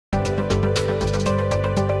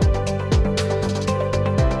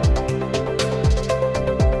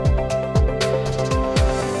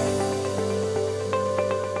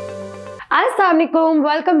Assalamualaikum.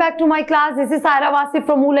 Welcome back to my class. This is Saira Wasif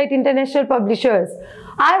from Moonlight International Publishers.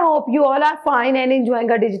 I hope you all are fine and enjoying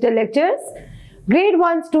our digital lectures. Grade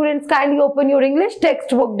 1 students, kindly open your English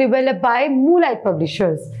textbook developed by Moonlight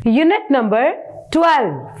Publishers. Unit number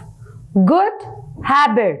 12. Good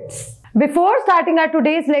Habits. Before starting our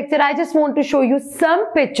today's lecture, I just want to show you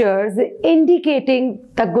some pictures indicating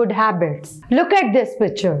the good habits. Look at this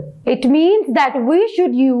picture. It means that we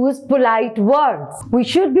should use polite words. We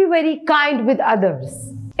should be very kind with others.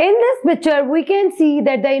 In this picture, we can see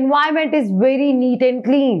that the environment is very neat and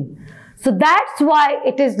clean. So that's why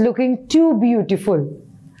it is looking too beautiful.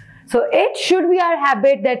 So it should be our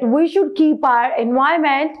habit that we should keep our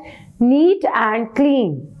environment neat and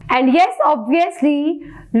clean. And yes, obviously,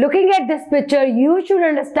 looking at this picture, you should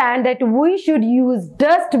understand that we should use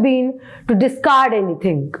dustbin to discard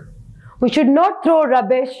anything. We should not throw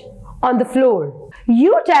rubbish on the floor.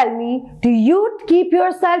 You tell me, do you keep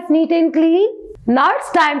yourself neat and clean? Now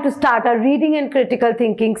it's time to start our reading and critical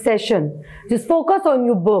thinking session. Just focus on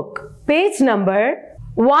your book. Page number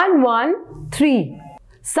 113.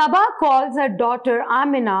 Sabah calls her daughter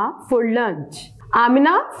Amina for lunch.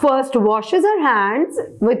 Amina first washes her hands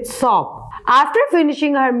with soap. After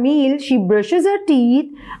finishing her meal, she brushes her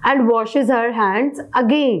teeth and washes her hands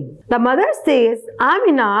again. The mother says,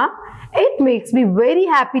 Amina, it makes me very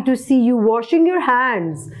happy to see you washing your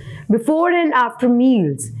hands before and after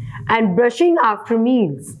meals and brushing after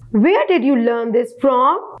meals. Where did you learn this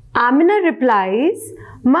from? Amina replies,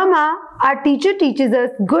 Mama, our teacher teaches us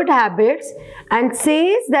good habits and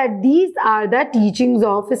says that these are the teachings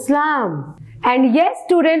of Islam. And yes,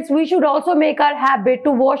 students, we should also make our habit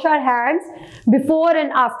to wash our hands before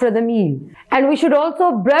and after the meal. And we should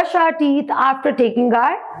also brush our teeth after taking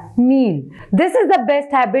our meal. This is the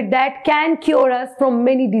best habit that can cure us from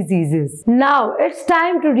many diseases. Now, it's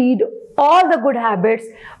time to read all the good habits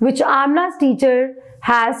which Amina's teacher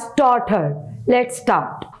has taught her. Let's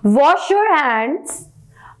start. Wash your hands.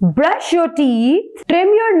 Brush your teeth. Trim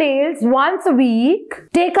your nails once a week.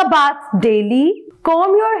 Take a bath daily.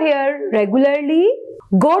 Comb your hair regularly,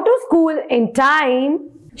 go to school in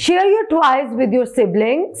time, share your toys with your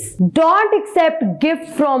siblings, don't accept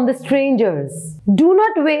gifts from the strangers, do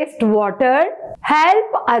not waste water, help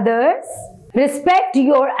others, respect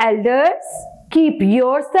your elders, keep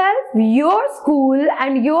yourself, your school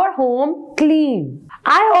and your home clean.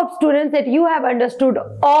 I hope students that you have understood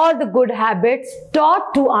all the good habits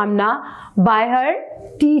taught to Amna by her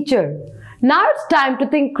teacher. Now it's time to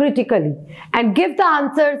think critically and give the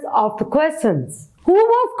answers of the questions. Who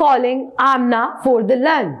was calling Amna for the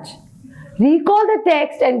lunch? Recall the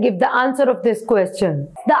text and give the answer of this question.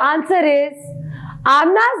 The answer is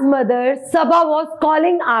Amna's mother Sabah was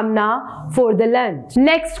calling Amna for the lunch.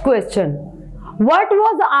 Next question. What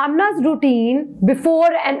was Amna's routine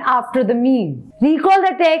before and after the meal? Recall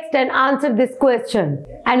the text and answer this question.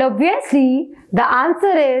 And obviously, the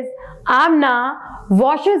answer is Amna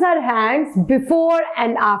washes her hands before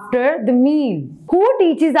and after the meal. Who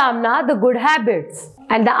teaches Amna the good habits?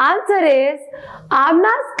 And the answer is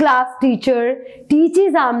Amna's class teacher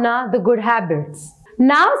teaches Amna the good habits.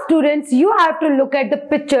 Now students, you have to look at the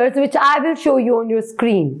pictures which I will show you on your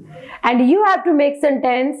screen. And you have to make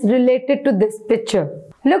sentence related to this picture.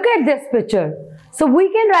 Look at this picture. So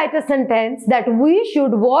we can write a sentence that we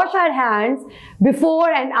should wash our hands before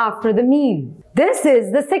and after the meal. This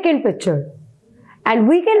is the second picture. And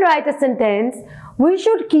we can write a sentence, we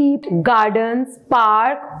should keep gardens,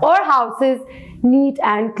 park or houses neat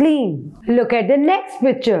and clean. Look at the next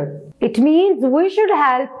picture. It means we should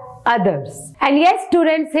help others. And yes,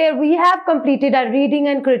 students, here we have completed our reading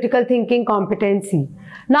and critical thinking competency.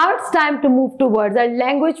 Now it's time to move towards our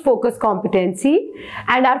language focus competency.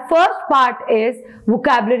 And our first part is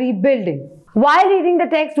vocabulary building. While reading the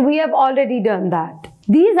text, we have already done that.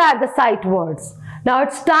 These are the sight words. Now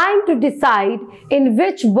it's time to decide in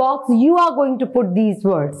which box you are going to put these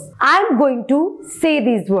words. I'm going to say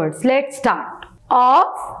these words. Let's start. Of,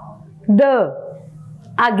 the,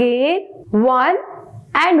 again, one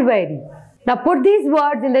and very. Now put these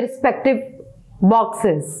words in the respective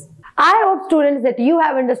boxes. I hope students that you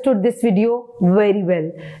have understood this video very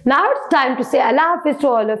well. Now it's time to say Allah Hafiz to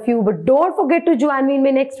all of you, but don't forget to join me in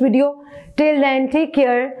my next video. Till then, take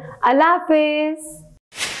care. Allah Hafiz.